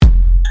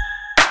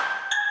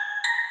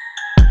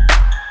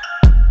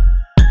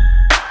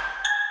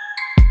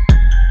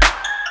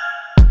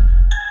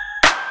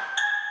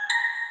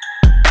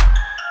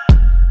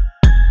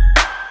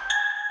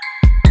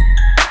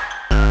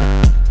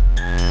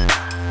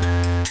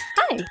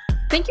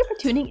Thank you for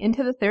tuning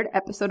into the third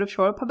episode of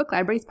Shorewood Public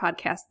Library's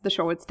podcast, The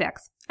Shorewood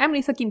Stacks. I'm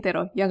Lisa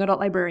Quintero, Young Adult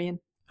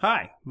Librarian.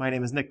 Hi, my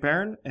name is Nick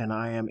Barron, and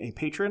I am a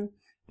patron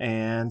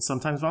and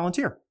sometimes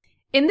volunteer.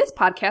 In this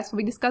podcast, we'll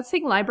be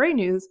discussing library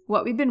news,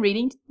 what we've been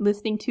reading,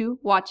 listening to,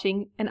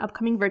 watching, and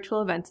upcoming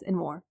virtual events, and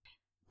more.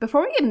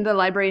 Before we get into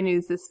library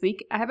news this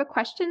week, I have a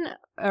question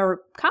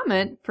or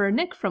comment for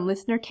Nick from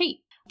listener Kate.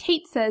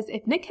 Kate says,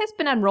 if Nick has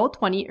been on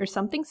Roll20 or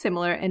something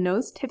similar and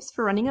knows tips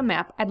for running a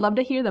map, I'd love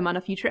to hear them on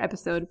a future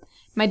episode.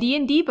 My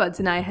D&D buds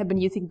and I have been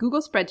using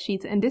Google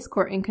Spreadsheets and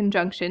Discord in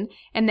conjunction,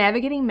 and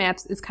navigating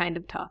maps is kind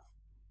of tough.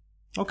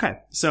 Okay,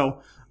 so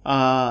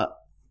I've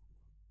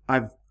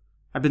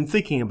been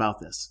thinking about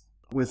this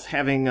with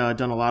having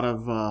done a lot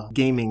of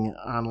gaming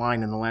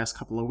online in the last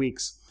couple of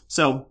weeks.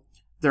 So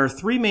there are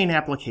three main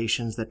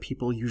applications that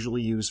people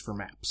usually use for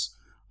maps.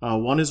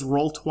 One is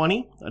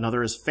Roll20,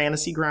 another is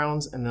Fantasy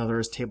Grounds, and another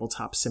is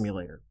Tabletop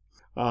Simulator.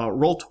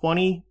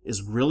 Roll20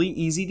 is really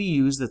easy to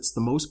use. That's the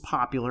most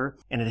popular,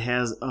 and it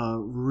has a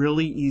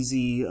really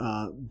easy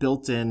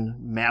built-in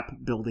map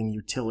building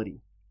utility.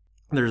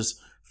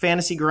 There's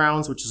Fantasy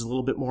Grounds, which is a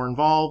little bit more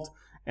involved,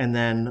 and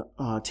then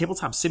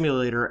Tabletop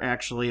Simulator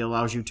actually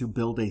allows you to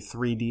build a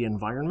 3D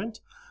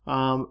environment,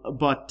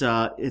 but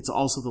it's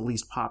also the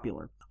least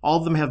popular. All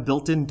of them have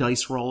built-in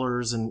dice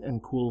rollers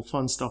and cool,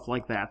 fun stuff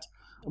like that.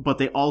 But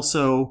they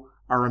also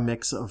are a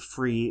mix of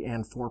free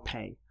and for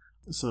pay.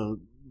 So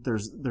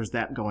there's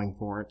that going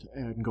for it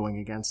and going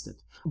against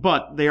it.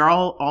 But they are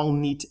all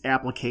neat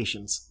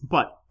applications.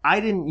 But I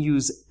didn't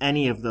use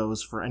any of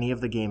those for any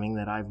of the gaming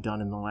that I've done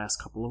in the last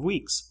couple of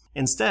weeks.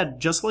 Instead,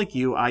 just like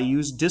you, I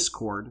use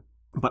Discord,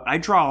 but I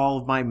draw all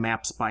of my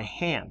maps by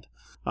hand.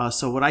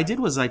 So what I did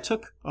was I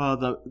took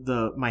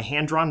my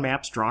hand-drawn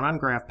maps drawn on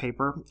graph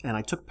paper, and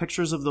I took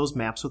pictures of those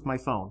maps with my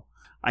phone.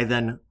 I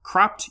then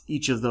cropped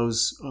each of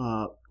those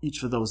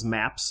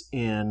maps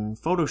in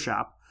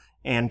Photoshop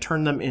and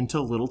turned them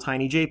into little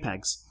tiny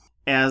JPEGs.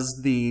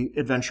 As the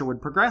adventure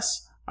would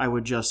progress, I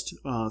would just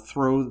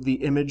throw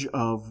the image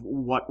of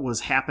what was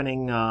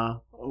happening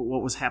at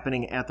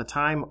the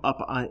time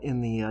up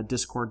in the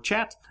Discord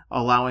chat,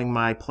 allowing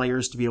my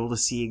players to be able to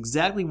see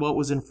exactly what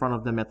was in front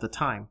of them at the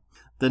time.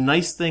 The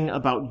nice thing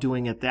about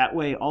doing it that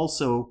way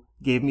also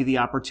gave me the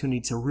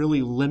opportunity to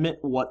really limit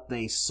what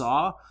they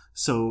saw.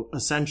 So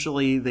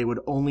essentially, they would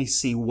only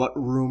see what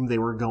room they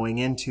were going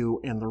into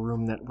and the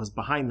room that was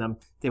behind them.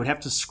 They would have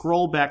to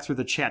scroll back through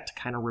the chat to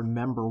kind of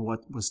remember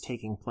what was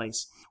taking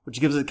place, which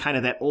gives it kind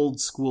of that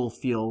old school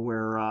feel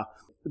where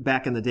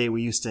back in the day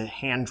we used to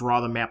hand draw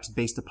the maps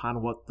based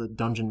upon what the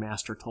dungeon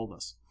master told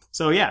us.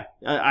 So yeah,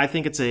 I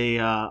think it's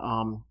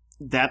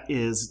that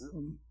is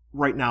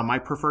right now my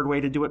preferred way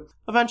to do it.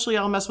 Eventually,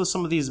 I'll mess with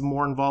some of these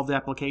more involved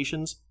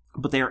applications,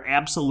 but they are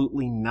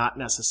absolutely not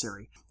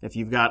necessary. If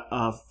you've got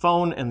a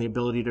phone and the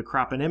ability to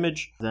crop an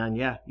image, then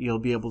yeah, you'll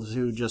be able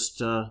to just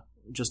do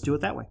it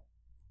that way.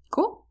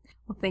 Cool.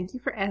 Well, thank you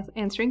for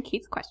answering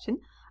Kate's question.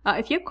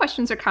 If you have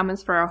questions or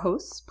comments for our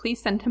hosts,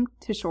 please send them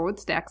to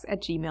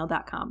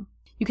shorewoodstacks@gmail.com.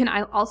 You can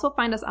also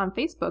find us on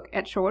Facebook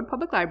at Shorewood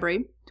Public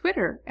Library,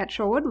 Twitter at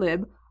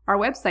ShorewoodLib, our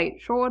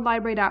website,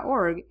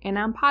 shorewoodlibrary.org, and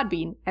on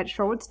Podbean at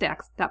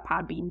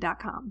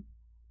shorewoodstacks.podbean.com.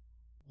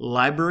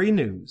 Library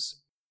news.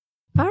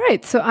 All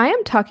right, so I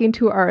am talking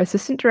to our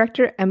Assistant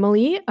Director,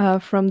 Emily,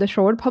 from the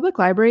Shorewood Public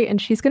Library,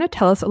 and she's going to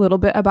tell us a little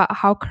bit about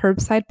how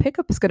curbside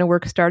pickup is going to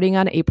work starting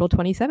on April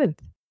 27th.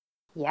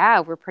 Yeah,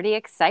 we're pretty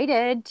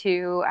excited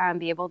to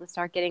be able to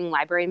start getting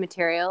library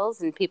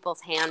materials in people's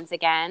hands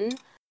again.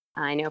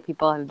 I know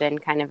people have been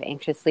kind of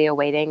anxiously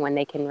awaiting when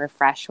they can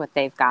refresh what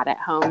they've got at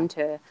home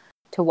to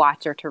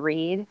watch or to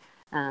read.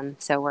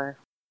 So we're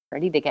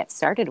ready to get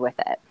started with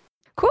it.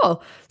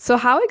 Cool. So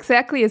how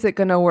exactly is it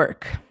going to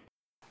work?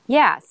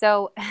 Yeah,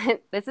 so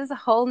this is a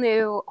whole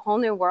new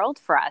world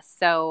for us.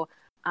 So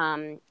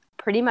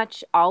pretty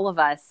much all of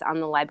us on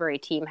the library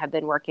team have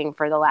been working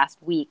for the last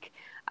week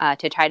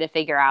to try to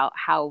figure out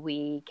how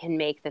we can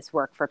make this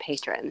work for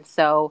patrons.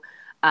 So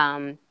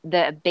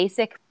the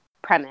basic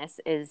premise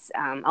is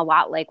a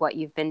lot like what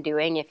you've been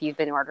doing if you've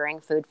been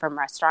ordering food from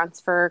restaurants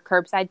for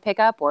curbside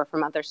pickup or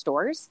from other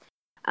stores.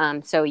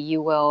 So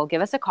you will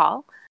give us a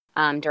call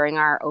during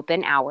our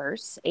open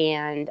hours,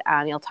 and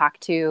you'll talk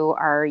to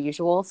our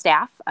usual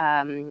staff,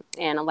 and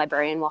a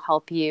librarian will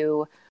help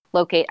you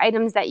locate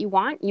items that you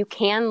want. You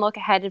can look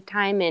ahead of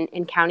time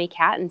in County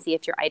Cat and see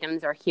if your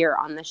items are here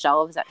on the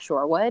shelves at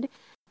Shorewood,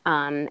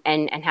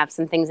 and have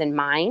some things in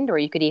mind, or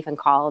you could even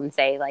call and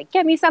say, like,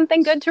 give me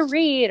something good to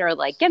read, or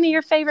like, give me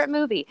your favorite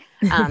movie,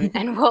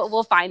 and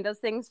we'll find those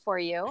things for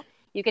you.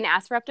 You can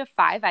ask for up to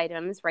 5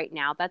 items right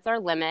now. That's our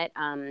limit.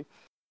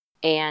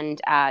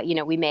 And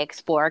we may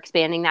explore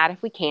expanding that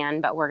if we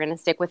can, but we're going to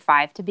stick with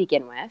 5 to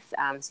begin with.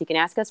 So you can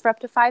ask us for up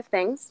to 5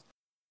 things.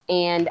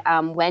 And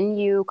when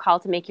you call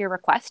to make your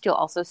request, you'll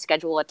also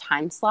schedule a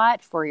time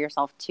slot for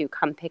yourself to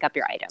come pick up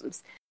your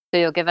items. So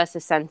you'll give us a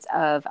sense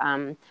of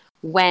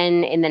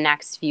when in the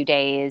next few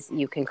days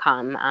you can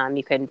come.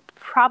 You can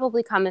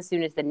probably come as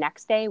soon as the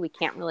next day. We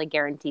can't really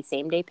guarantee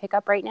same day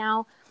pickup right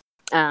now,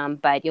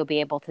 but you'll be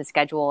able to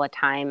schedule a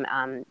time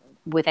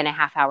within a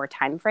half-hour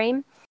time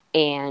frame.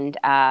 And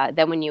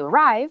then when you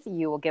arrive,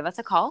 you will give us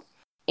a call,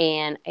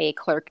 and a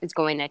clerk is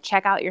going to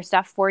check out your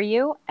stuff for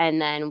you, and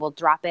then we'll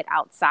drop it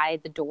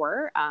outside the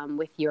door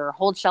with your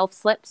hold shelf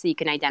slip so you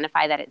can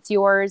identify that it's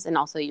yours, and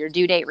also your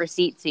due date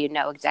receipt so you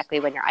know exactly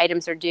when your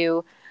items are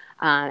due,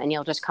 and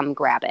you'll just come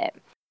grab it.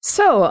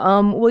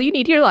 So, will you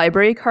need your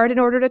library card in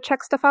order to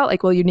check stuff out?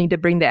 Like, will you need to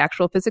bring the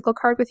actual physical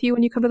card with you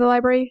when you come to the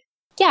library?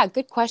 Yeah,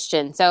 good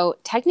question. So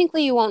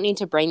technically you won't need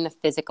to bring the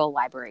physical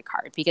library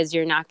card because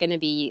you're not going to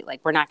be like,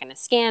 we're not going to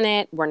scan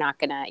it. You're not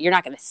going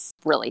to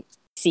really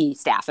see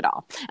staff at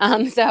all.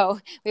 So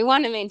we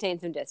want to maintain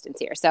some distance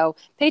here. So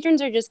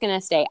patrons are just going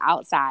to stay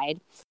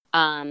outside.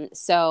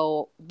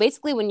 So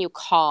basically when you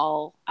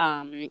call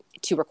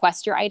to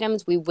request your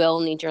items, we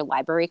will need your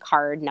library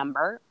card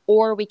number,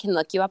 or we can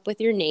look you up with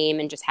your name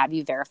and just have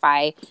you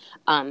verify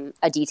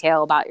a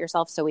detail about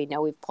yourself so we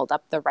know we've pulled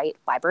up the right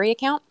library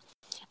account.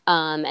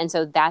 And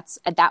so that's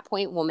at that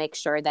point, we'll make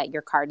sure that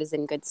your card is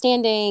in good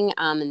standing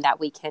and that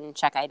we can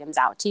check items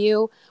out to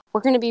you.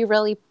 We're going to be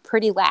really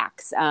pretty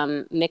lax.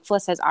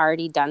 MCFLS has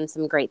already done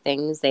some great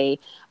things. They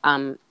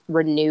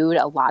renewed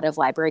a lot of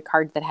library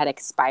cards that had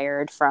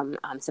expired from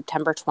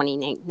September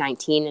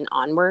 2019 and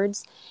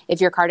onwards. If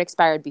your card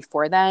expired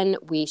before then,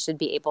 we should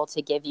be able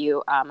to give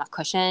you a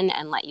cushion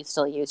and let you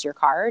still use your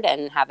card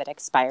and have it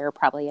expire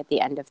probably at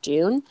the end of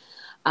June.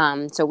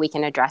 So we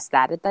can address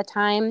that at that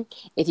time.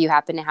 If you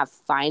happen to have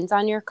fines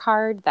on your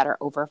card that are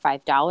over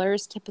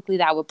 $5, typically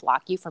that would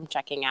block you from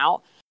checking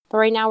out. But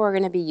right now we're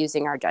going to be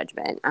using our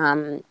judgment.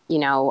 A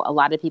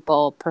lot of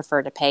people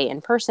prefer to pay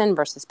in person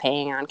versus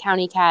paying on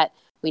CountyCat.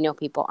 We know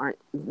people aren't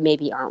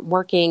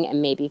working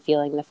and maybe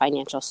feeling the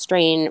financial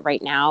strain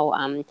right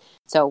now.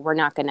 So we're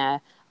not going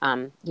to,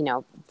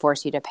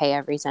 force you to pay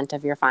every cent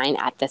of your fine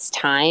at this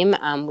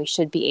time. We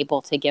should be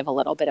able to give a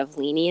little bit of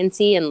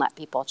leniency and let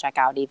people check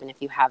out even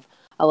if you have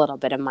a little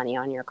bit of money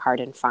on your card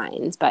and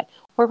fines. But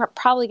we're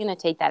probably going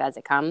to take that as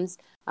it comes.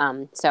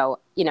 So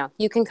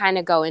you can kind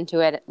of go into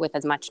it with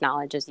as much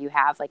knowledge as you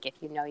have. Like if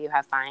you know you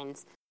have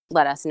fines,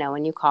 let us know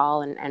when you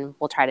call and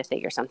we'll try to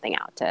figure something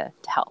out to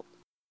help.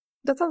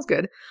 That sounds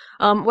good.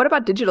 What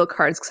about digital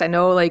cards? Because I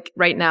know like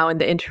right now in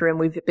the interim,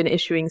 we've been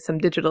issuing some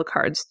digital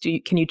cards.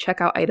 Can you check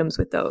out items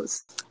with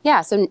those?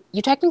 Yeah, so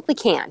you technically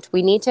can't.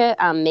 We need to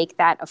make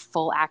that a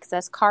full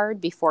access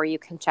card before you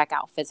can check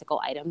out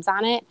physical items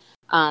on it.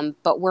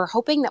 But we're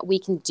hoping that we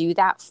can do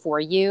that for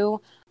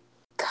you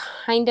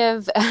kind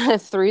of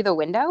through the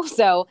window.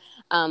 So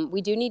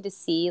we do need to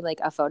see like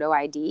a photo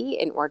ID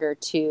in order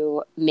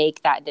to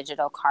make that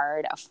digital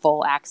card a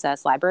full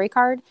access library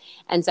card.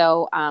 And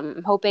so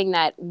I'm hoping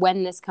that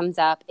when this comes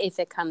up, if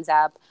it comes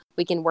up,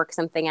 we can work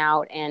something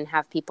out and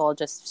have people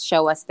just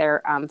show us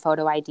their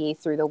photo ID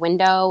through the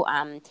window.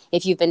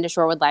 If you've been to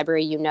Shorewood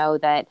Library, you know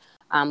that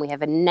we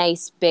have a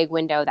nice big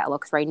window that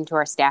looks right into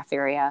our staff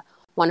area.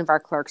 One of our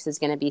clerks is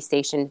going to be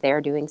stationed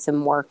there doing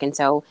some work. And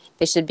so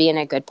they should be in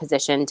a good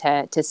position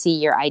to see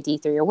your ID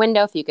through your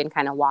window. If you can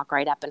kind of walk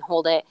right up and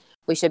hold it,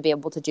 we should be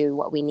able to do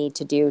what we need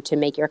to do to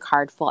make your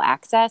card full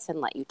access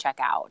and let you check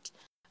out.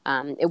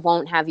 It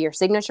won't have your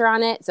signature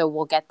on it. So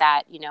we'll get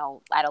that,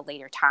 at a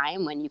later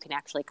time when you can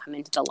actually come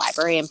into the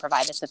library and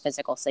provide us a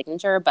physical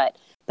signature. But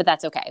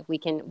that's okay. We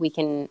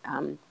can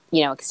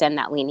extend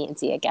that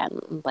leniency again.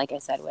 Like I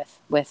said,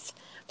 with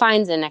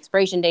fines and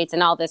expiration dates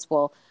and all this,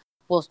 we'll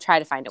try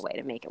to find a way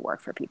to make it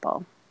work for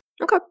people.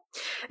 Okay.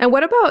 And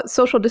what about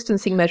social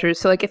distancing measures?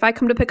 So like if I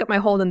come to pick up my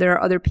hold and there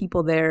are other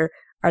people there,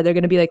 are there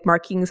going to be like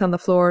markings on the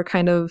floor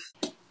kind of?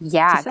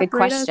 Yeah, good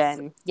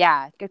question. Us?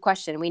 Yeah, good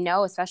question. We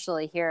know,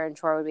 especially here in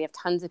Shorewood, we have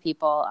tons of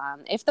people.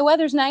 If the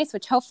weather's nice,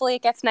 which hopefully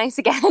it gets nice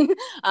again, we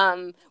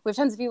have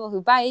tons of people who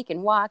bike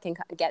and walk and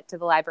get to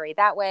the library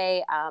that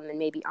way and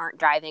maybe aren't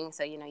driving.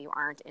 So, you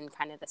aren't in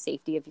kind of the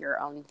safety of your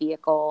own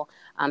vehicle.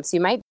 So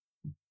you might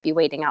be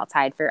waiting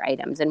outside for your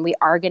items. And we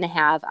are going to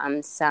have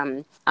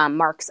some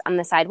marks on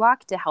the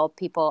sidewalk to help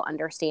people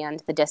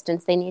understand the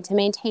distance they need to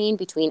maintain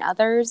between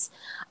others.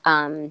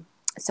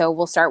 So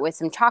we'll start with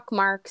some chalk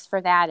marks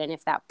for that. And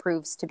if that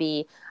proves to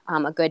be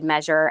a good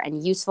measure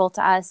and useful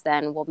to us,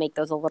 then we'll make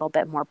those a little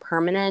bit more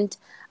permanent.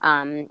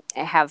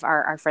 Have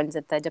our friends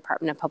at the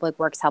Department of Public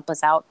Works help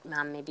us out,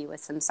 maybe with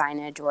some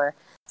signage or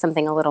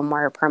something a little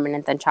more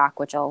permanent than chalk,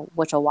 which will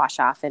wash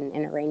off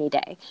in a rainy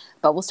day.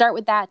 But we'll start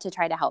with that to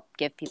try to help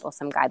give people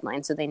some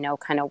guidelines so they know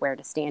kind of where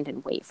to stand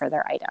and wait for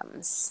their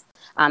items.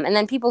 And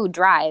then people who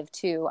drive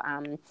too,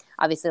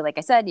 obviously, like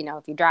I said,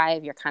 if you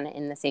drive, you're kind of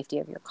in the safety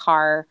of your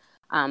car.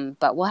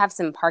 But we'll have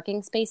some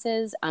parking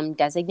spaces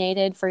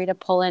designated for you to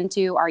pull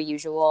into. Our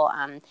usual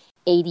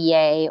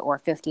ADA or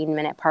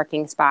 15-minute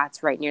parking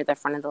spots right near the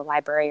front of the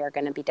library are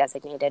going to be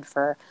designated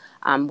for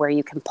where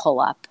you can pull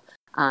up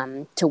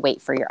to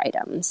wait for your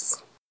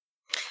items.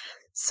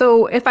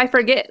 So if I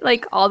forget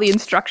like all the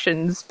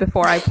instructions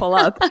before I pull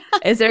up,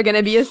 is there going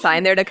to be a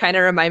sign there to kind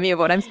of remind me of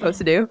what I'm supposed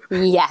to do?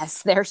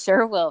 Yes, there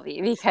sure will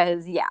be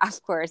because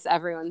of course,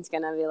 everyone's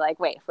going to be like,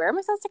 wait, where am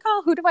I supposed to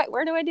call?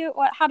 Where do I do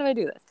it? How do I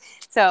do this?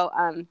 So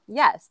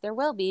yes, there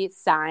will be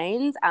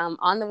signs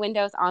on the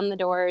windows, on the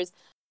doors.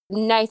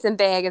 nice and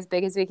big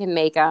as we can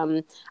make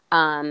them,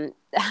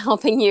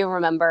 helping you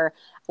remember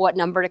what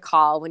number to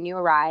call when you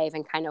arrive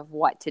and kind of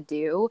what to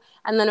do.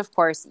 And then, of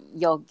course,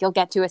 you'll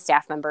get to a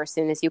staff member as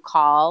soon as you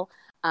call,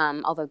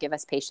 although give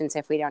us patience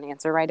if we don't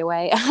answer right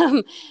away.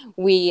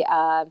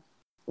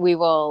 We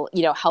will,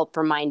 help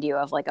remind you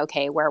of like,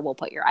 okay, where we'll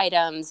put your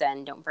items,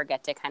 and don't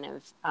forget to kind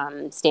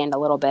of stand a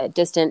little bit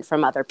distant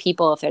from other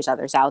people if there's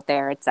others out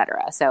there, et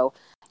cetera. So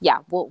yeah,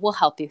 we'll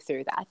help you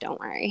through that. Don't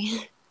worry.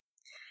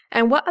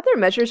 And what other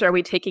measures are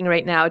we taking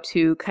right now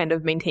to kind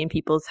of maintain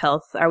people's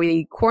health? Are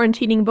we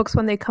quarantining books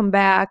when they come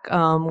back?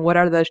 What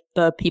are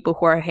the people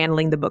who are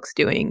handling the books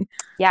doing?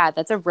 Yeah,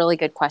 that's a really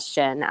good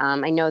question.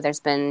 I know there's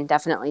been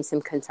definitely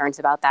some concerns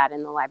about that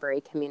in the library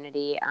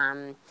community.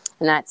 And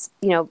that's,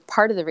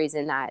 part of the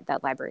reason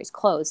that library is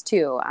closed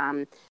too.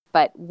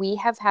 But we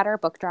have had our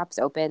book drops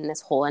open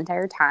this whole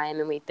entire time,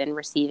 and we've been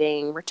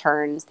receiving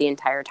returns the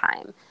entire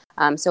time.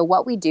 So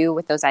what we do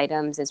with those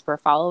items is we're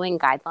following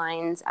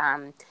guidelines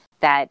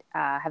that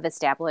have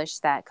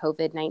established that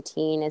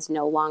COVID-19 is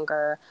no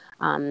longer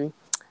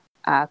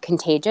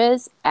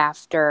contagious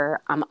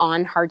after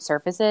on hard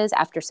surfaces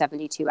after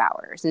 72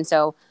 hours. And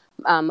so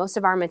most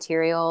of our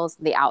materials,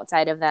 the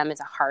outside of them is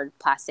a hard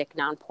plastic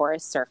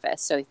non-porous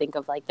surface. So you think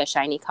of like the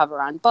shiny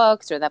cover on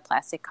books or the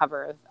plastic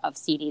cover of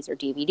CDs or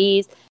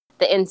DVDs.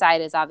 The inside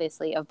is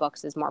obviously of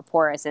books is more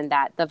porous, and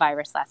that the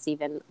virus lasts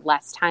even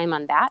less time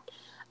on that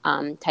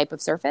type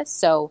of surface.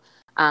 So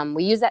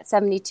we use that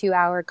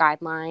 72-hour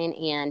guideline,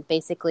 and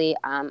basically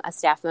a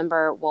staff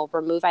member will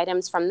remove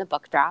items from the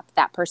book drop.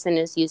 That person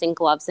is using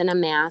gloves and a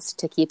mask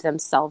to keep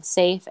themselves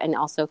safe and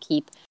also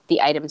keep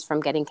the items from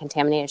getting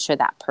contaminated should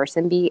that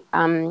person be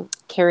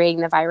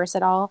carrying the virus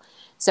at all.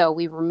 So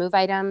we remove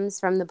items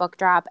from the book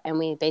drop, and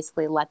we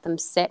basically let them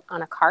sit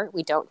on a cart.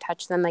 We don't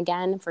touch them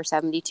again for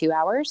 72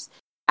 hours.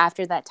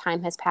 After that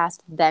time has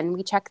passed, then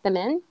we check them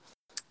in.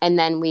 And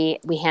then we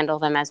handle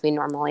them as we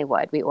normally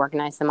would. We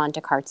organize them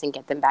onto carts and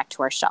get them back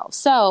to our shelves.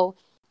 So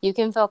you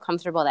can feel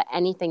comfortable that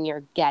anything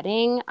you're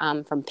getting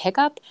from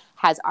pickup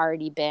has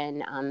already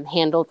been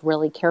handled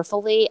really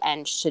carefully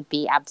and should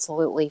be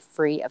absolutely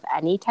free of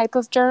any type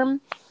of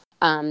germ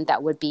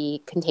that would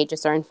be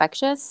contagious or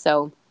infectious.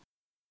 So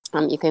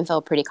you can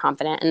feel pretty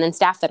confident. And then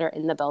staff that are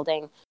in the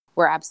building,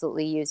 we're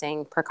absolutely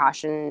using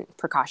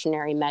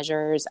precautionary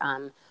measures,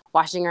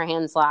 washing our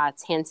hands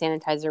lots, hand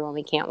sanitizer when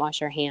we can't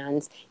wash our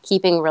hands,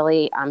 keeping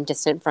really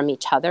distant from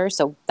each other.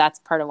 So that's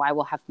part of why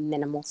we'll have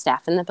minimal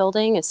staff in the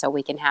building, is so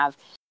we can have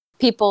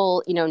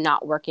people,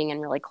 not working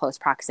in really close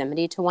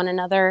proximity to one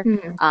another.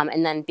 Mm-hmm.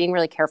 And then being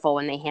really careful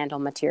when they handle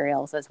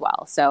materials as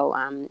well.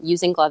 So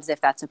using gloves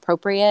if that's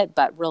appropriate,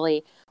 but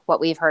really what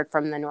we've heard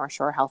from the North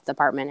Shore Health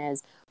Department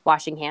is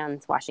washing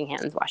hands, washing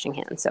hands, washing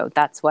hands. So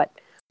that's what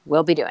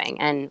we'll be doing.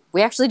 And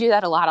we actually do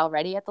that a lot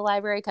already at the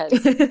library because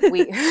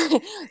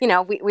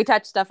we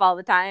touch stuff all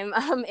the time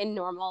in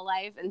normal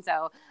life. And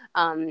so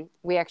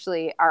we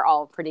actually are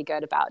all pretty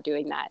good about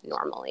doing that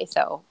normally.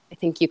 So I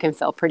think you can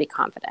feel pretty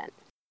confident.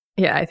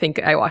 Yeah, I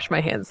think I wash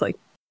my hands like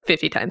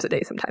 50 times a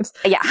day sometimes.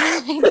 Yeah,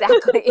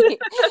 exactly.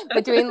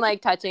 Between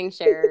like touching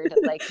shared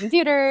like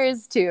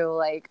computers to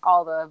like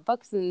all the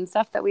books and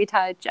stuff that we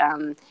touch.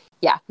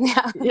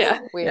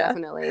 We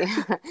definitely,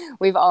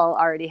 we've all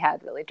already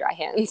had really dry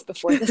hands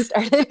before this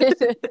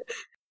started.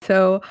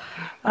 So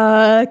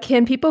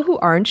can people who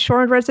aren't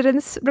Shore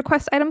residents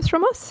request items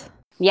from us?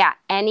 Yeah,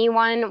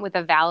 anyone with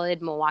a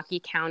valid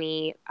Milwaukee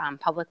County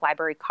Public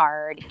Library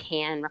card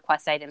can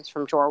request items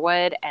from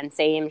Shorewood, and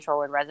same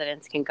Shorewood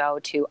residents can go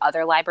to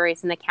other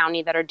libraries in the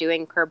county that are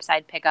doing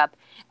curbside pickup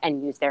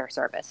and use their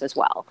service as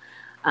well.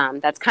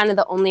 That's kind of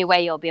the only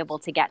way you'll be able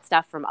to get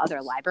stuff from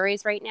other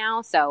libraries right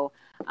now. So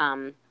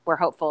we're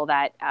hopeful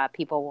that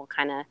people will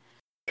kind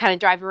of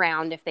drive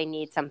around if they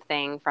need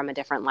something from a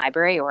different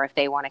library, or if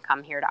they want to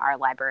come here to our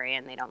library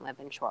and they don't live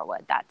in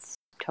Shorewood. That's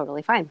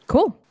totally fine.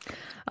 Cool.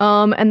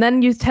 And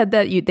then you said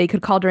that they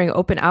could call during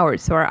open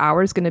hours. So are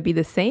hours going to be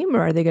the same,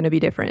 or are they going to be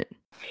different?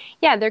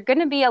 Yeah, they're going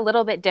to be a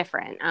little bit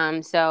different.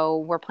 So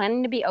we're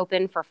planning to be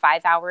open for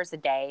 5 hours a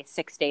day,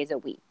 6 days a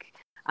week.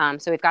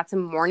 So we've got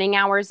some morning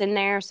hours in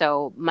there.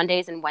 So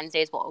Mondays and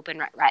Wednesdays will open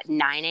at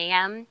 9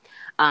 a.m.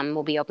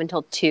 We'll be open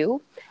till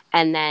 2.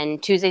 And then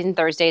Tuesdays and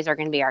Thursdays are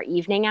going to be our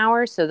evening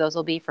hours. So those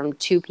will be from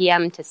 2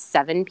 p.m. to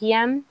 7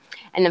 p.m.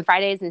 And then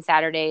Fridays and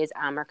Saturdays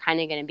are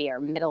kind of going to be our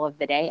middle of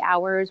the day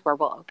hours, where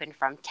we'll open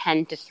from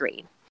 10 to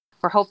 3.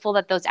 We're hopeful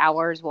that those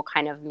hours will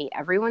kind of meet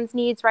everyone's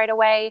needs right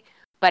away.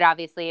 But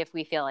obviously, if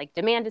we feel like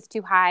demand is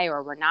too high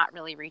or we're not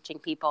really reaching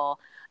people,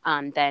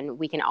 then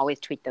we can always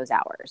tweak those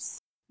hours.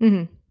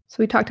 Mm-hmm. So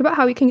we talked about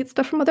how we can get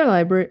stuff from other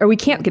libraries, or we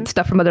can't get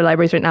stuff from other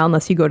libraries right now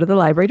unless you go to the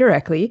library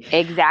directly.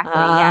 Exactly,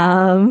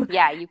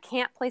 yeah, you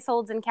can't place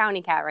holds in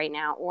County Cat right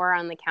now or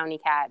on the County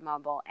Cat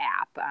mobile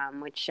app,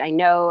 which I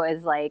know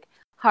is like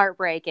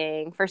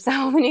heartbreaking for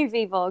so many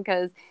people,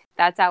 because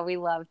that's how we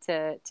love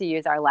to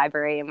use our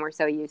library, and we're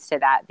so used to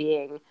that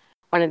being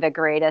one of the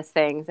greatest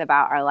things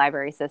about our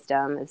library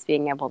system, is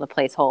being able to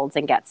place holds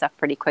and get stuff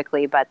pretty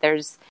quickly. But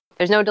there's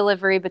no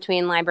delivery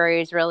between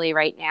libraries really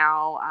right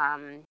now.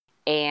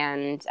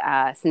 And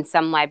since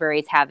some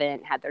libraries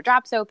haven't had their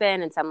drops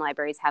open and some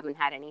libraries haven't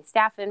had any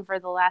staff in for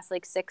the last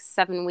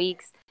 6-7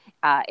 weeks,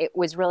 it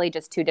was really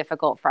just too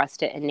difficult for us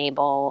to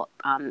enable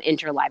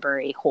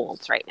interlibrary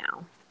holds right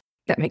now.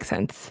 That makes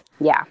sense.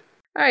 Yeah.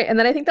 All right. And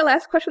then I think the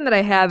last question that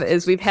I have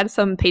is we've had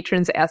some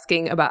patrons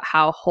asking about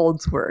how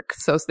holds work.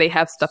 So they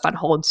have stuff on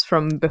holds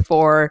from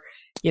before,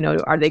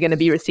 are they going to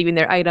be receiving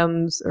their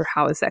items, or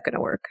how is that going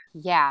to work?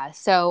 Yeah.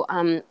 So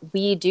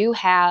we do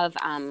have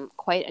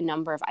quite a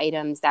number of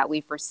items that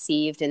we've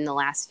received in the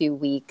last few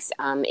weeks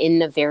in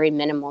the very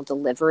minimal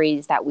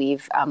deliveries that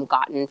we've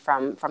gotten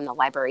from the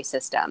library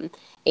system.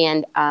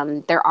 And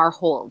there are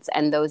holds,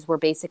 and those were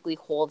basically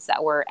holds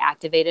that were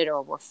activated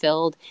or were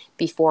filled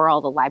before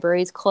all the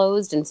libraries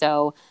closed. And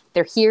so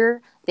they're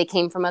here. They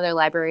came from other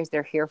libraries.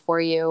 They're here for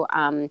you.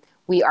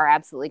 We are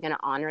absolutely going to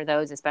honor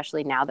those,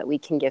 especially now that we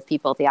can give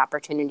people the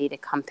opportunity to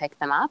come pick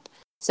them up.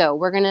 So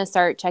we're going to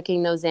start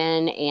checking those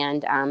in,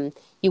 and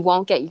you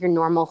won't get your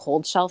normal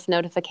hold shelf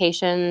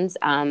notifications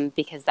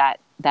because that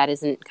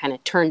isn't kind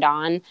of turned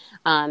on,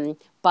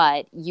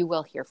 but you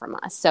will hear from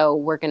us. So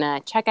we're going to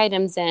check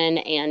items in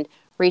and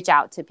reach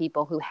out to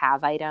people who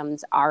have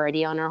items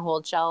already on our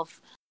hold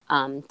shelf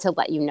to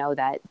let you know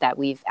that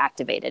we've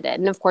activated it.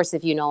 And of course,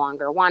 if you no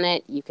longer want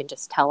it, you can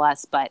just tell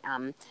us, but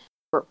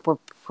we're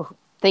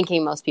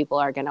thinking most people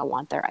are going to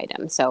want their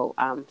items. So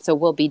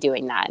we'll be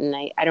doing that. And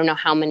I don't know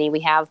how many we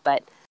have,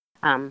 but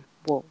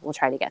we'll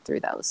try to get through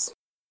those.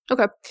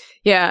 Okay.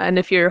 Yeah. And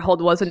if your hold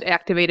wasn't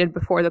activated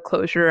before the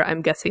closure,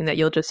 I'm guessing that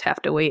you'll just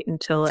have to wait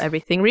until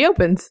everything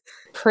reopens.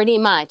 Pretty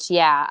much.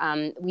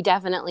 Yeah. We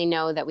definitely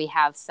know that we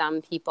have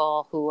some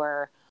people who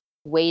are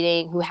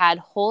waiting, who had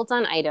holds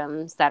on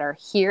items that are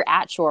here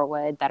at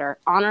Shorewood, that are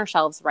on our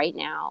shelves right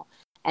now,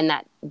 and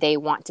that they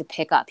want to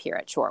pick up here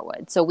at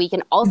Shorewood. So we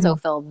can also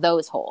fill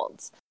those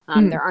holds.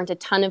 There aren't a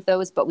ton of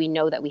those, but we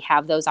know that we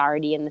have those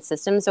already in the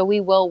system. So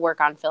we will work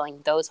on filling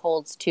those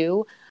holds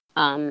too.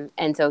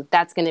 And so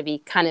that's going to be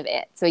kind of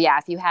it. So yeah,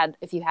 if you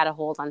had a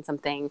hold on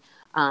something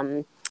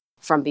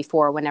from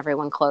before when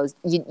everyone closed,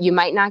 you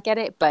might not get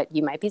it, but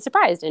you might be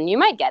surprised and you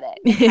might get it.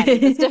 It kind of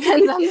just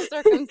depends on the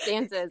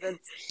circumstances.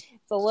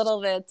 It's a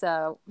little bit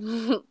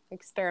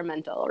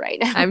experimental right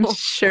now. I'm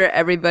sure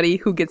everybody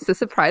who gets the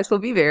surprise will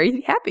be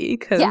very happy.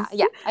 Yeah,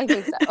 I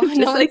think so.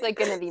 No one's going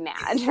to be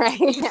mad, right?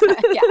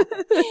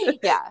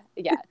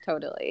 Yeah,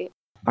 totally.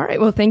 All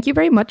right. Well, thank you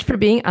very much for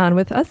being on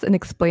with us and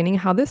explaining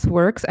how this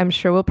works. I'm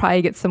sure we'll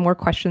probably get some more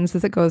questions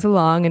as it goes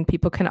along, and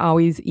people can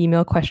always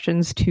email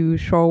questions to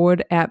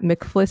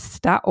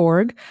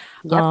shorewood@mcfliss.org.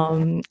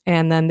 Yep.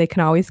 And then they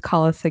can always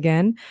call us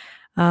again.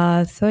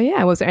 Was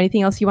there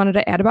anything else you wanted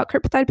to add about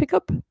curbside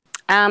pickup?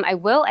 I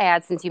will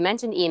add, since you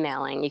mentioned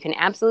emailing, you can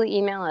absolutely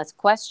email us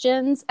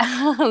questions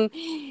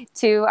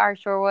to our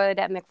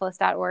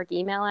shorewood@mcfliss.org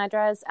email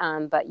address,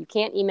 but you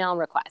can't email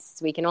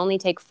requests. We can only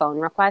take phone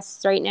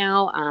requests right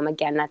now.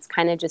 Again, that's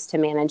kind of just to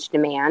manage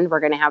demand. We're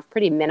going to have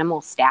pretty minimal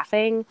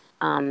staffing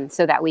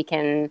so that we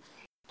can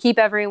keep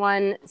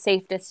everyone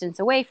safe distance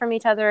away from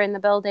each other in the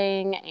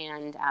building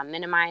and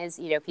minimize,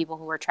 people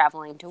who are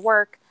traveling to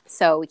work.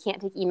 So we can't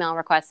take email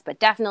requests, but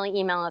definitely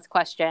email us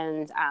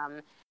questions.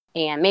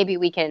 And maybe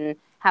we can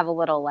have a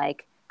little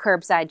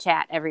curbside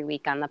chat every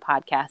week on the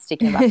podcast to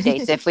give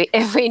updates if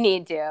we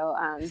need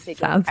to.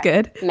 Sounds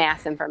good.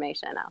 Mass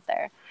information out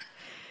there.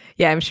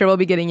 Yeah, I'm sure we'll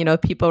be getting,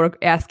 people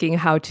asking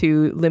how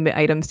to limit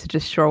items to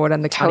just Shorewood on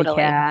the County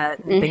Cat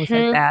and things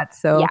like that.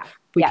 So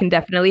we can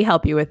definitely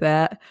help you with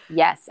that.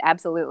 Yes,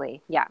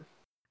 absolutely. Yeah.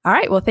 All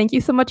right. Well, thank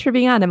you so much for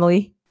being on,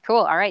 Emily. Cool.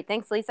 All right.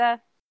 Thanks,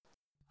 Lisa.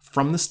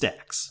 From the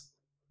stacks.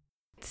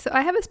 So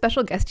I have a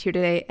special guest here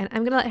today, and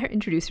I'm going to let her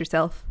introduce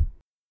herself.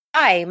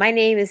 Hi, my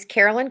name is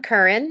Carolyn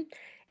Curran,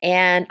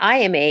 and I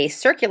am a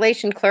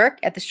circulation clerk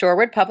at the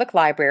Shorewood Public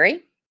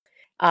Library,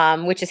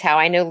 which is how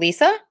I know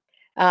Lisa.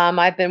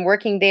 I've been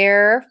working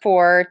there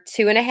for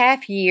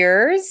 2.5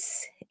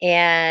 years,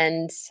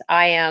 and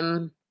I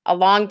am a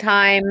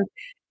longtime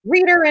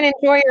reader and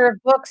enjoyer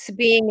of books,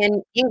 being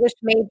an English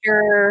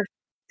major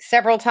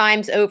several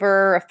times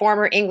over, a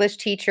former English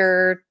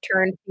teacher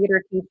turned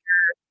theater teacher,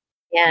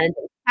 and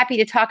happy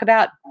to talk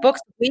about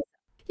books with Lisa.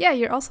 Yeah,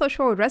 you're also a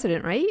Shorewood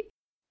resident, right?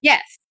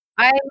 Yes,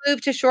 I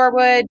moved to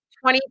Shorewood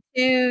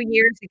 22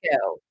 years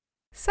ago.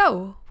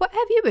 So, what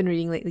have you been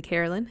reading lately,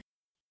 Carolyn?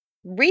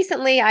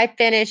 Recently, I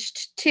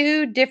finished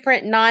 2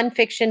 different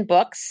nonfiction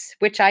books,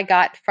 which I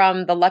got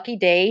from the Lucky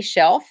Day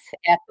shelf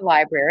at the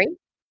library.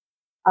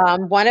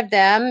 One of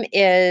them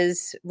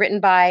is written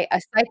by a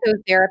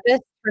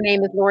psychotherapist. Her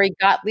name is Lori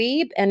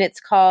Gottlieb, and it's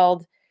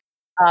called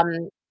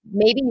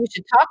Maybe You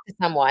Should Talk to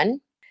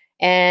Someone.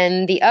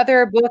 And the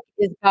other book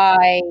is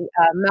by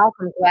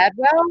Malcolm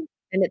Gladwell,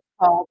 and it's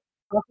called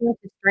Talking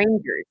to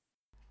Strangers.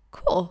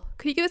 Cool.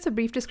 Could you give us a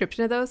brief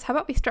description of those? How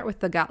about we start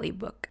with the Gottlieb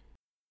book?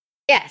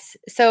 Yes.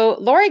 So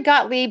Lori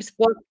Gottlieb's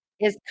book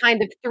is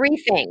kind of 3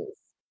 things.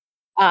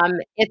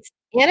 It's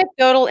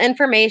anecdotal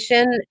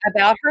information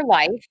about her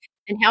life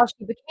and how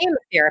she became a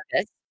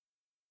therapist.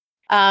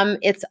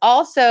 It's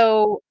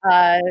also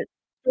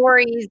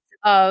stories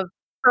of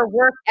her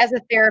work as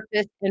a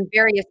therapist and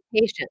various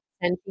patients.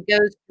 And she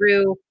goes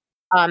through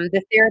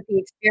the therapy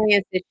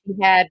experience that she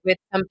had with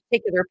some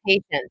particular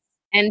patients.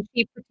 And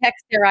she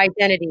protects their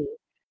identity.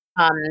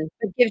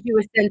 It gives you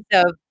a sense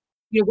of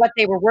what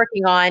they were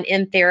working on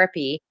in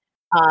therapy.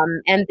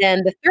 And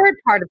then the third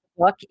part of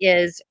the book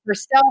is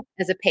herself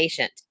as a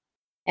patient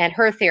and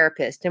her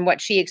therapist and what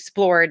she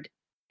explored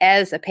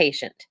as a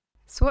patient.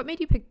 So what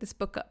made you pick this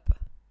book up?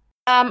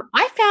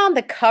 I found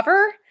the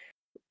cover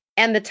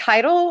and the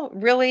title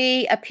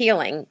really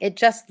appealing. It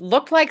just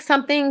looked like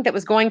something that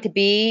was going to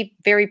be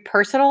very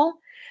personal.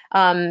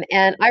 And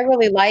I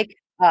really like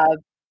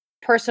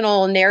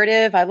personal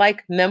narrative. I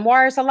like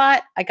memoirs a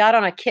lot. I got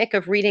on a kick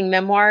of reading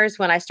memoirs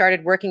when I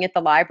started working at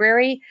the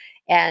library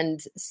and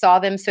saw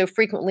them so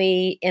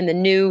frequently in the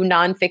new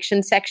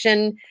nonfiction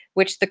section,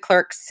 which the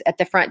clerks at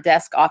the front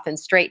desk often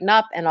straighten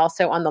up, and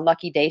also on the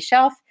Lucky Day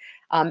shelf.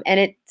 And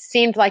it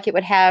seemed like it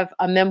would have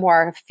a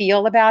memoir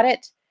feel about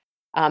it.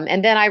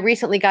 And then I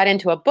recently got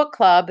into a book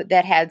club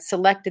that had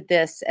selected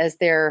this as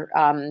their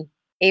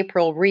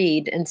April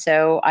read. And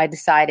so I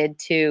decided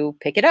to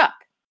pick it up.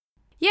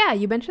 Yeah,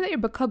 you mentioned that your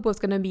book club was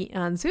going to be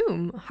on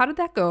Zoom. How did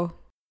that go?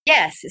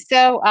 Yes.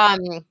 So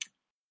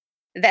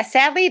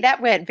sadly,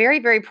 that went very,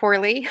 very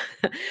poorly.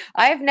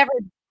 I've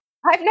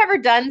never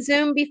done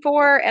Zoom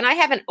before, and I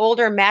have an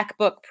older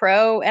MacBook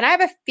Pro, and I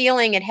have a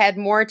feeling it had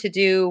more to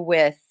do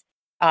with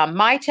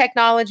my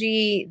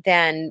technology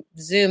than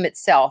Zoom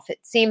itself. It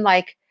seemed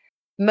like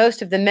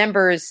most of the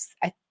members,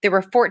 there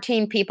were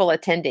 14 people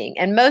attending,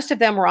 and most of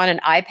them were on an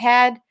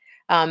iPad.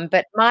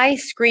 But my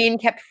screen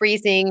kept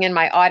freezing and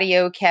my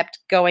audio kept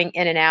going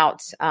in and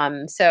out.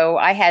 So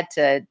I had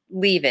to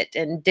leave it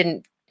and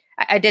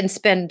I didn't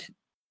spend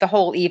the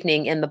whole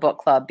evening in the book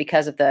club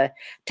because of the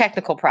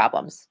technical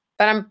problems.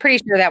 But I'm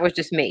pretty sure that was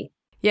just me.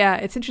 Yeah,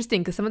 it's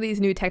interesting because some of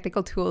these new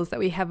technical tools that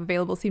we have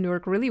available seem to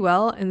work really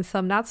well and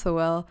some not so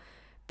well.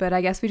 But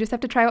I guess we just have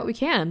to try what we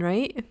can,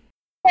 right?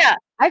 Yeah,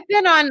 I've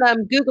been on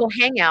Google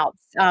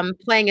Hangouts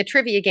playing a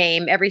trivia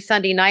game every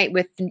Sunday night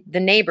with the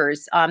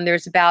neighbors.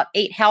 There's about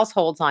 8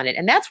 households on it,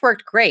 and that's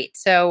worked great.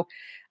 So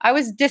I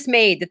was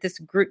dismayed that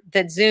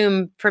that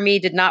Zoom for me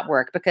did not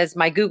work because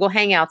my Google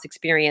Hangouts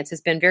experience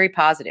has been very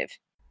positive.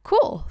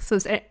 Cool. So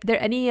is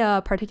there any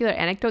particular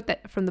anecdote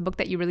from the book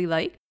that you really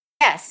liked?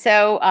 Yes.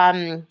 So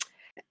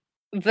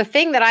the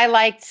thing that I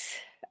liked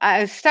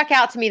stuck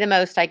out to me the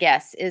most, I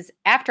guess, is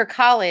after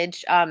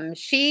college,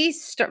 she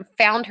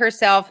found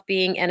herself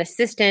being an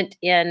assistant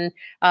in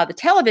the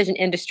television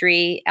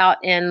industry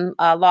out in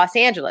Los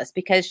Angeles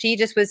because she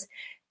just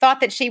thought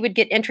that she would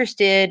get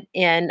interested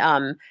in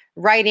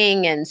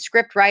writing and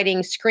script writing,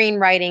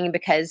 screenwriting,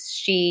 because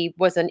she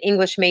was an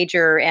English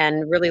major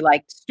and really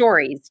liked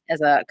stories as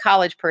a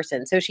college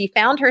person. So she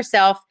found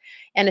herself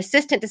an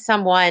assistant to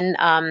someone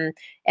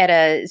at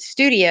a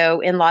studio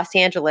in Los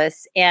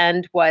Angeles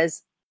and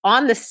was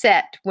on the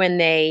set when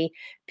they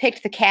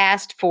picked the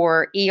cast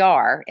for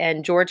ER,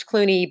 and George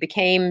Clooney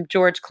became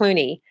George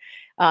Clooney.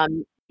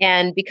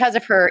 And because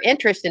of her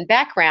interest and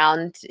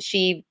background,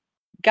 she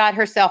got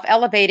herself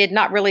elevated,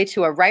 not really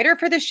to a writer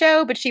for the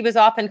show, but she was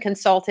often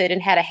consulted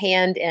and had a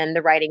hand in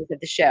the writings of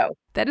the show.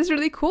 That is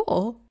really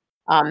cool.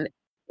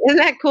 Isn't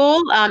that cool?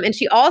 And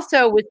she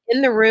also was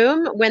in the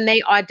room when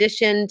they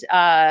auditioned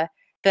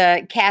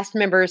the cast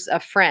members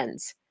of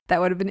Friends.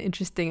 That would have been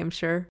interesting, I'm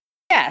sure.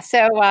 Yeah,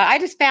 so I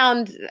just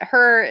found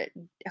her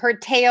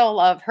tale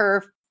of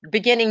her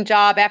beginning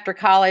job after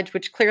college,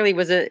 which clearly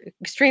was an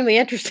extremely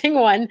interesting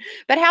one,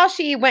 but how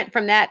she went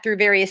from that through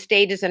various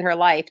stages in her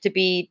life to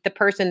be the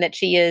person that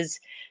she is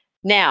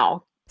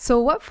now. So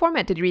what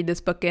format did you read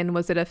this book in?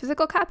 Was it a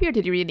physical copy or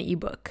did you read an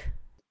ebook?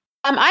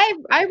 I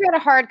read a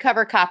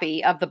hardcover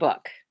copy of the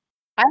book.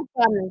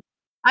 An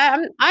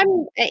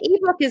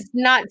ebook is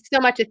not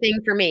so much a thing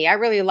for me. I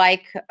really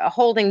like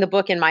holding the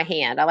book in my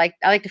hand. I like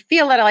to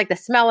feel it. I like the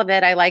smell of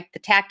it. I like the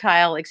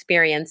tactile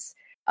experience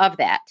of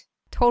that.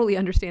 Totally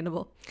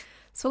understandable.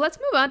 So let's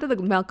move on to the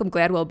Malcolm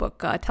Gladwell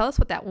book. Tell us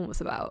what that one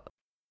was about.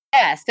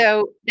 Yeah,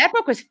 so that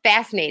book was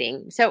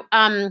fascinating. So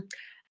I'm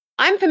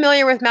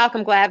familiar with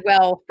Malcolm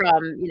Gladwell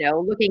from,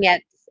 looking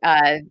at,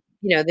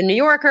 the New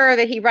Yorker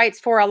that he writes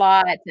for a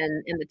lot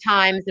and the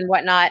Times and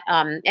whatnot.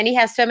 And he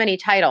has so many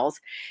titles.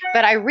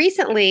 But I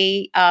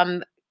recently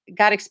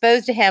got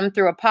exposed to him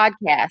through a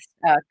podcast,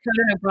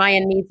 Conan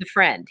O'Brien Needs a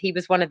Friend. He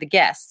was one of the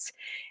guests.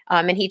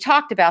 And he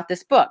talked about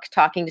this book,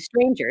 Talking to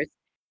Strangers.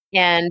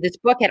 And this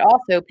book had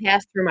also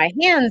passed through my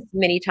hands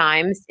many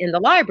times in the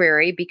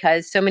library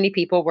because so many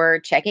people were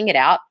checking it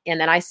out. And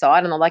then I saw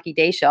it on the Lucky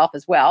Day shelf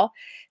as well.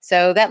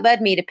 So that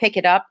led me to pick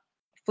it up,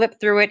 flip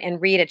through it,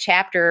 and read a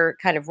chapter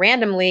kind of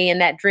randomly.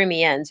 And that drew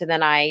me in. So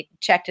then I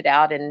checked it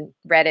out and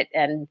read it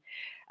and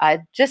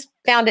just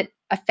found it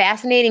a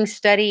fascinating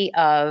study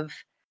of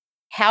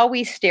how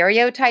we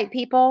stereotype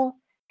people,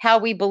 how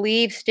we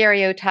believe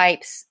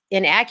stereotypes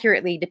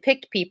inaccurately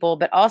depict people,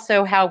 but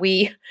also how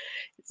we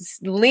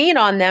lean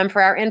on them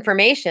for our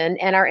information,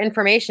 and our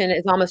information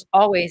is almost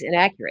always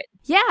inaccurate.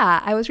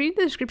 Yeah, I was reading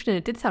the description and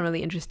it did sound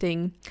really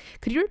interesting.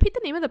 Could you repeat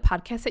the name of the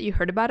podcast that you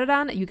heard about it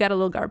on? You got a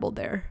little garbled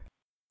there.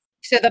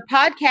 So the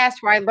podcast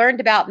where I learned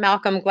about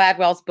Malcolm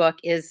Gladwell's book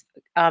is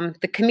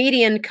the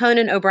comedian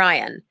Conan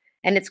O'Brien,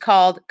 and it's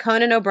called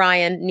Conan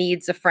O'Brien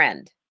Needs a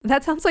Friend.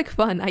 That sounds like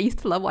fun. I used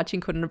to love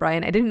watching Conan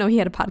O'Brien. I didn't know he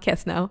had a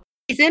podcast now.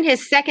 He's in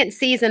his second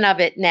season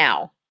of it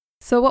now.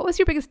 So what was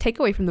your biggest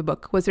takeaway from the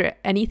book? Was there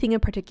anything in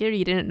particular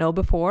you didn't know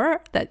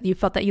before that you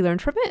felt that you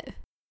learned from it?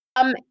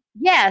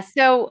 Yeah,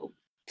 so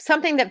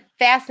something that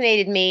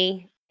fascinated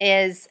me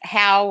is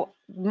how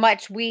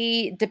much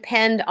we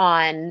depend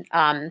on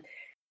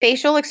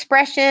facial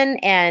expression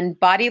and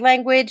body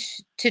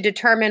language to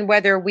determine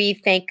whether we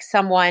think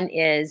someone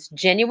is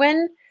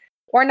genuine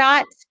or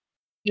not,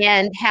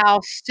 and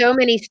how so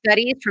many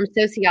studies from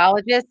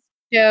sociologists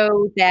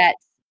show that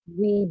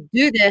we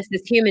do this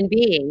as human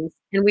beings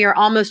and we are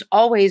almost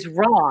always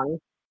wrong,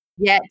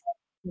 yet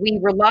we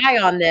rely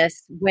on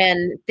this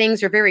when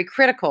things are very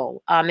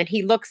critical. And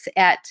he looks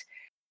at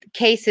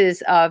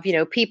cases of,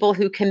 people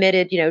who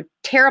committed,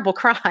 terrible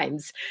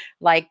crimes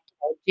like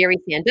Jerry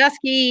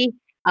Sandusky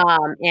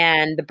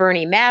and the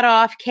Bernie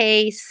Madoff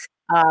case,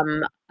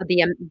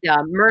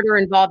 the murder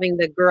involving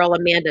the girl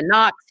Amanda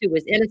Knox, who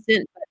was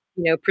innocent,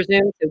 but,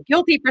 presumed so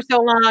guilty for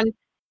so long.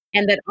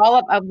 And that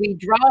we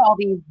draw all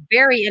these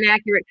very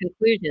inaccurate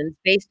conclusions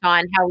based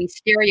on how we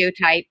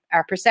stereotype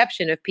our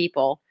perception of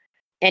people.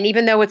 And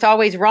even though it's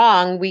always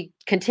wrong, we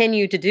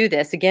continue to do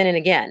this again and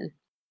again.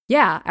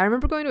 Yeah, I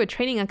remember going to a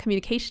training on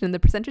communication, and the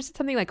presenter said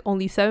something like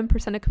only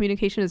 7% of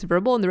communication is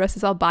verbal and the rest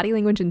is all body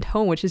language and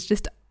tone, which is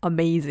just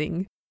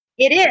amazing.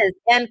 It is.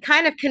 And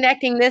kind of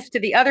connecting this to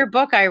the other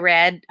book I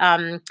read,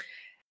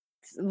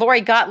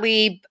 Lori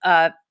Gottlieb,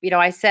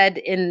 I said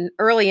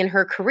early in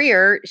her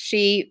career,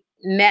 she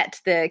met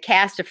the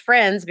cast of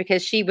Friends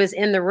because she was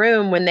in the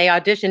room when they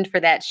auditioned for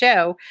that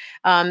show.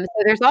 So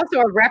there's also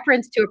a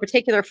reference to a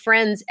particular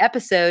Friends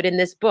episode in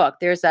this book.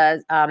 There's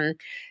a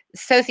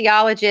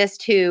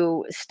sociologist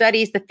who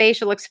studies the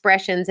facial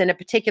expressions in a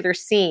particular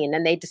scene,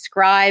 and they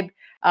describe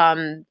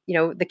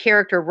the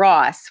character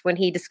Ross when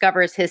he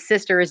discovers his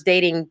sister is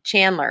dating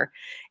Chandler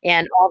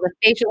and all the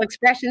facial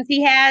expressions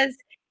he has,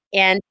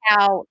 and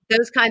how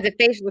those kinds of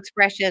facial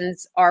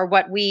expressions are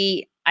what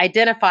we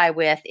identify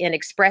with in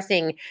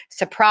expressing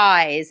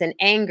surprise and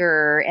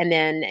anger and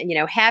then,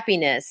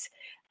 happiness,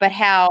 but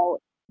how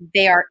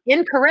they are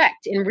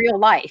incorrect in real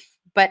life.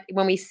 But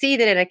when we see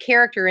that in a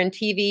character in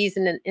TVs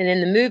and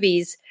in the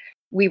movies,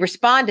 we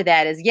respond to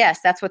that as, yes,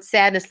 that's what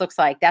sadness looks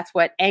like. That's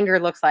what anger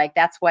looks like.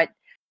 That's what,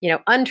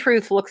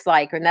 untruth looks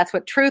like, and that's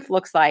what truth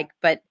looks like.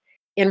 But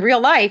in real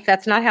life,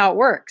 that's not how it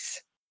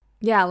works.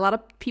 Yeah, a lot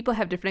of people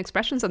have different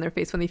expressions on their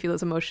face when they feel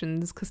those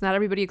emotions because not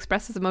everybody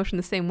expresses emotion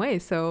the same way.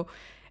 So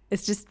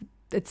it's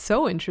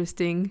so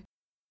interesting.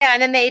 Yeah,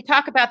 and then they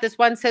talk about this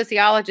one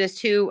sociologist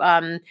who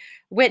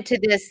went to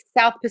this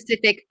South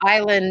Pacific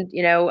island,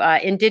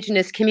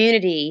 indigenous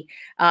community,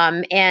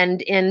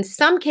 and in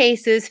some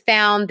cases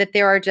found that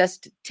there are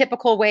just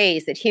typical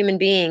ways that human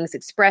beings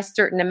express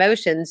certain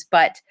emotions,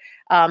 but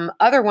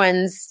other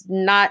ones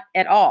not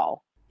at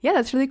all. Yeah,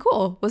 that's really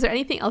cool. Was there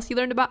anything else you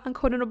learned about on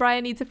Conan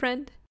O'Brien Needs a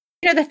Friend?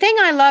 The thing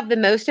I love the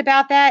most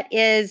about that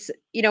is,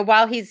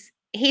 while he's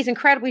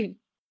incredibly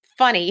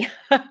funny,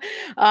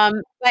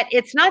 but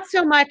it's not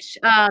so much,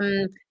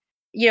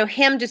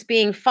 him just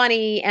being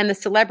funny and the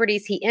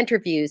celebrities he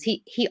interviews.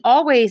 He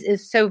always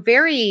is so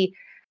very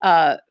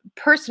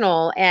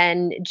personal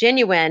and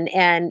genuine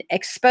and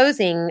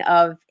exposing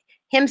of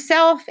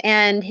himself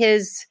and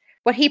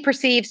what he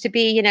perceives to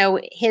be,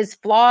 his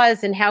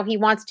flaws and how he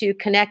wants to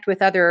connect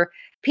with other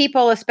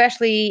people,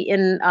 especially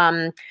in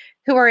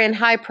who are in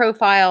high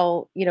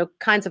profile,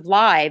 kinds of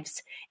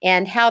lives,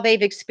 and how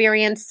they've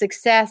experienced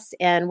success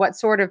and what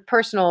sort of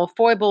personal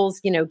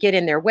foibles, get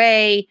in their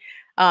way.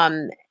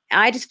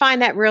 I just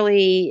find that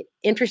really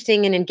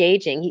interesting and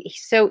engaging.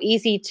 He's so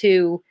easy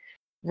to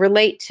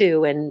relate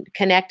to and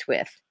connect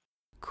with.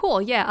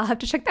 Cool. Yeah, I'll have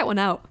to check that one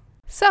out.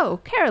 So,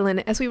 Carolyn,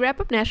 as we wrap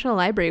up National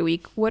Library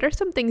Week, what are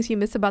some things you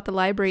miss about the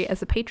library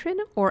as a patron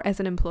or as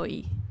an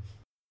employee?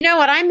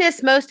 What I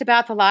miss most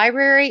about the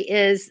library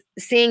is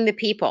seeing the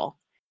people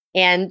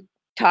and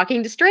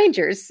talking to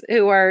strangers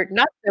who are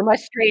not so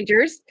much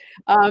strangers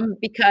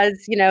because,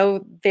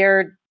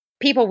 they're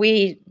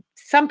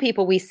some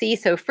people we see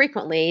so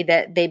frequently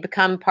that they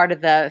become part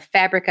of the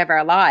fabric of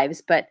our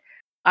lives. But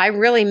I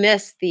really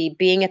miss the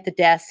being at the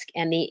desk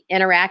and the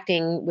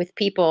interacting with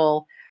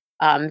people,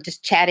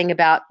 just chatting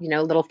about,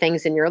 little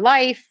things in your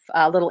life,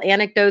 little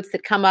anecdotes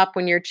that come up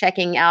when you're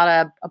checking out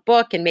a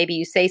book, and maybe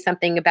you say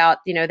something about,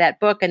 that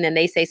book, and then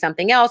they say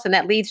something else, and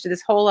that leads to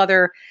this whole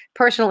other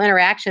personal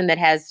interaction that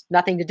has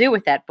nothing to do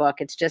with that book.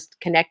 It's just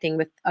connecting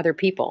with other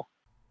people.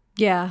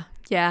 Yeah.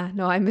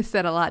 No, I miss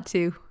that a lot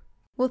too.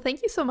 Well,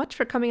 thank you so much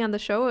for coming on the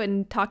show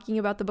and talking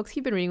about the books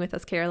you've been reading with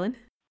us, Carolyn.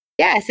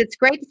 Yes, it's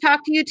great to talk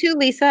to you too,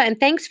 Lisa, and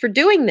thanks for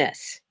doing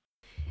this.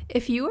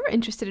 If you are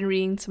interested in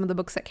reading some of the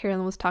books that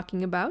Carolyn was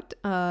talking about,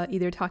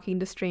 either Talking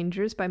to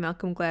Strangers by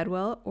Malcolm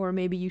Gladwell or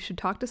Maybe You Should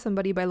Talk to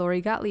Somebody by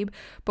Lori Gottlieb,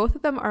 both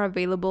of them are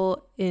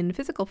available in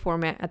physical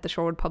format at the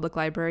Shorewood Public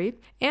Library,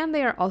 and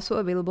they are also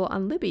available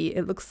on Libby.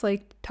 It looks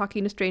like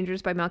Talking to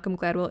Strangers by Malcolm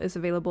Gladwell is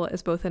available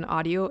as both an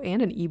audio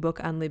and an ebook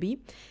on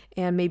Libby,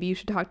 and Maybe You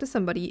Should Talk to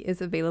Somebody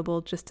is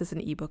available just as an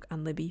ebook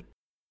on Libby.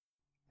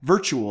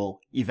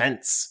 Virtual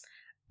events.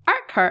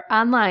 Art Cart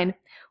Online.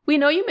 We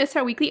know you miss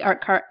our weekly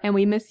art cart, and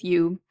we miss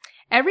you.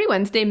 Every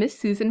Wednesday, Miss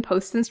Susan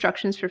posts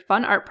instructions for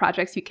fun art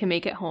projects you can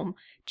make at home.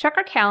 Check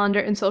our calendar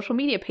and social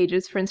media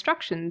pages for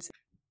instructions.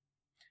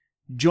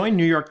 Join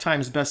New York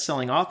Times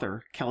bestselling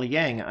author Kelly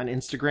Yang on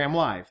Instagram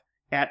Live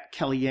at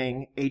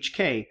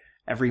KellyYangHK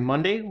every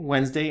Monday,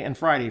 Wednesday, and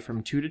Friday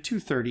from 2 to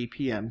 2:30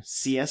 p.m.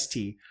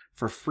 CST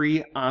for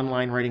free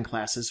online writing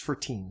classes for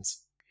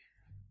teens.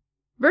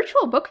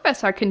 Virtual book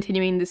fests are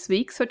continuing this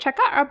week, so check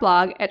out our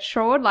blog at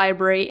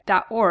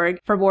shorewoodlibrary.org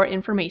for more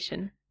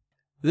information.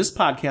 This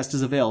podcast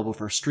is available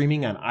for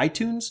streaming on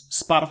iTunes,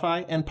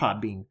 Spotify, and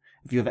Podbean.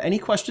 If you have any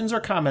questions or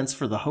comments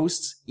for the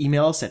hosts,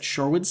 email us at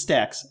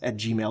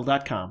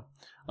shorewoodstacks@gmail.com.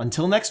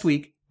 Until next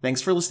week,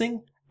 thanks for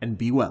listening, and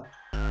be well.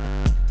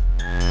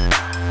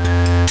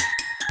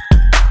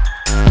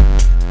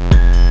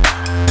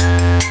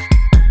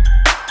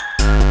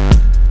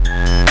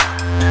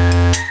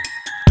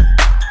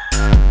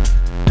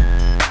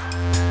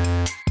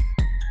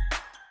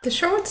 The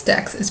Shorewood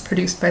Stacks is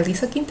produced by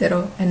Lisa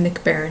Quintero and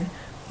Nick Barron,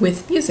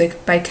 with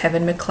music by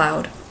Kevin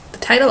MacLeod. The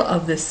title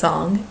of this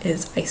song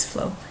is Ice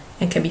Flow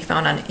and can be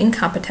found on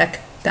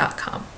incompetech.com.